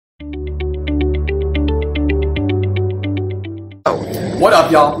What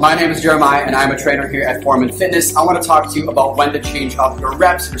up, y'all? My name is Jeremiah, and I'm a trainer here at Foreman Fitness. I want to talk to you about when to change up your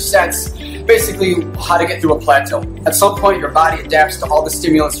reps, your sets, basically how to get through a plateau. At some point, your body adapts to all the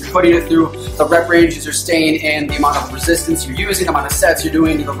stimulus you're putting it through, the rep ranges you're staying in, the amount of resistance you're using, the amount of sets you're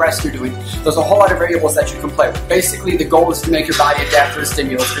doing, the rest you're doing. There's a whole lot of variables that you can play with. Basically, the goal is to make your body adapt to the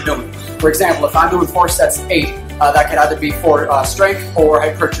stimulus you're doing. For example, if I'm doing 4 sets of 8, that could either be for strength or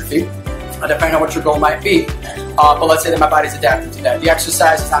hypertrophy, depending on what your goal might be. But let's say that my body's adapting to that. The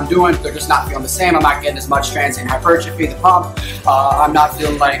exercises I'm doing, they're just not feeling the same. I'm not getting as much transient hypertrophy, the pump. I'm not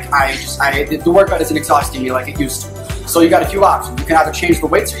feeling like the workout isn't exhausting me like it used to. So you got a few options. You can either change the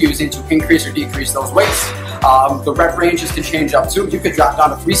weights you're using to increase or decrease those weights. The rep ranges can change up too. You could drop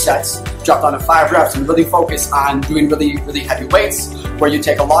down to 3 sets, drop down to 5 reps, and really focus on doing really heavy weights, where you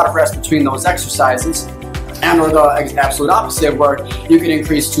take a lot of rest between those exercises. And or the absolute opposite, where you can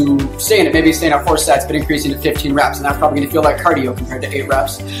increase to staying at 4 sets, but increasing to 15 reps, and that's probably going to feel like cardio compared to 8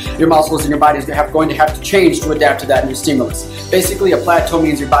 reps. Your muscles and your body is going to have to change to adapt to that new stimulus. Basically, a plateau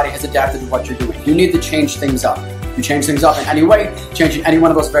means your body has adapted to what you're doing. You need to change things up. You change things up in any way, changing any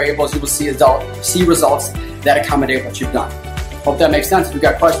one of those variables, you will see results that accommodate what you've done. Hope that makes sense. If you've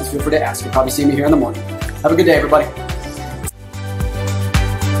got questions, feel free to ask. You'll probably see me here in the morning. Have a good day, everybody.